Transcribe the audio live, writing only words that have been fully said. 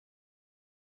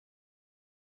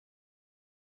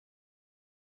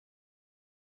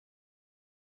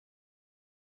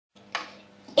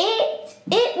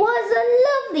It was a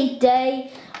lovely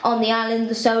day on the island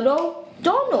of Sodor.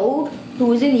 Donald, who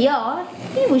was in the yard,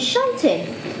 he was shouting.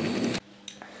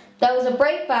 There was a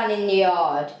brake van in the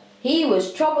yard. He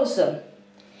was troublesome.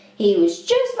 He was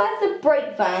just like the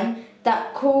brake van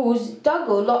that caused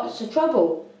Douglas lots of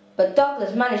trouble. But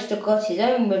Douglas managed to get his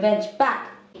own revenge back.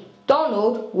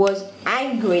 Donald was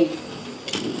angry.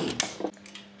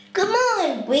 Come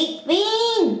on, brake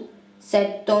van,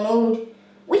 said Donald.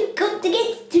 we got to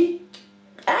get to...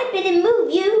 I better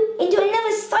move you into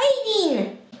another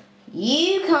siding.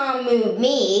 You can't move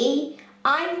me.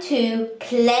 I'm too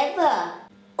clever.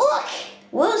 Look,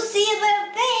 we'll see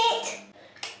about that.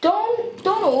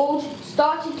 Donald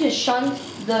started to shunt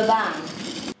the van.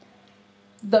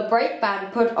 The brake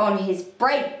van put on his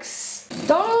brakes.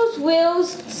 Donald's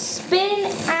wheels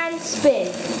spin and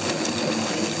spin.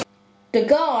 The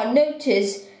guard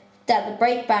noticed that the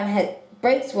brake van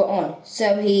brakes were on,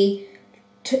 so he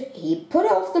put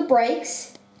off the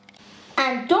brakes,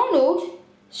 and Donald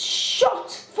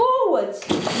shot forwards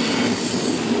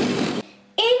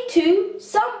into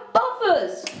some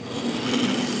buffers.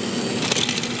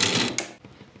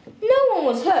 No one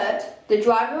was hurt. The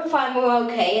driver and fireman were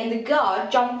okay, and the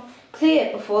guard jumped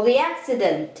clear before the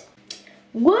accident.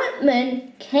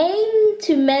 Workmen came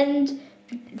to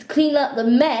clean up the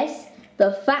mess.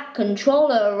 The fat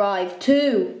controller arrived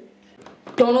too.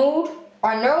 Donald,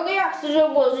 I know the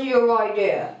accident wasn't your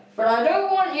idea, but I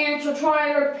don't want you to try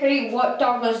and repeat what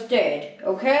Douglas did,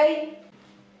 okay?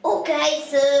 Okay,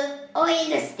 sir, I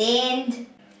understand.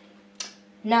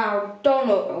 Now,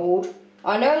 Donald,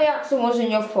 I know the accident wasn't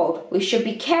your fault. We should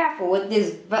be careful with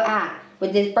this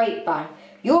brake van.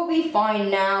 You'll be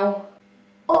fine now.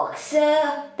 Oh,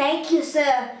 sir, thank you,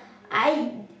 sir.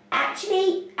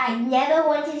 I never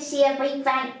wanted to see a brake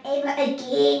van ever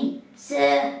again,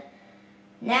 sir.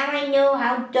 Now I know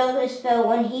how Douglas felt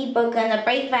when he broke on the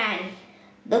brake van.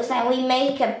 Looks like we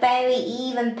make a very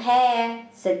even pair,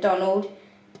 said Donald,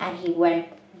 and he went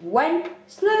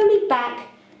slowly back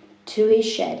to his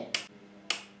shed.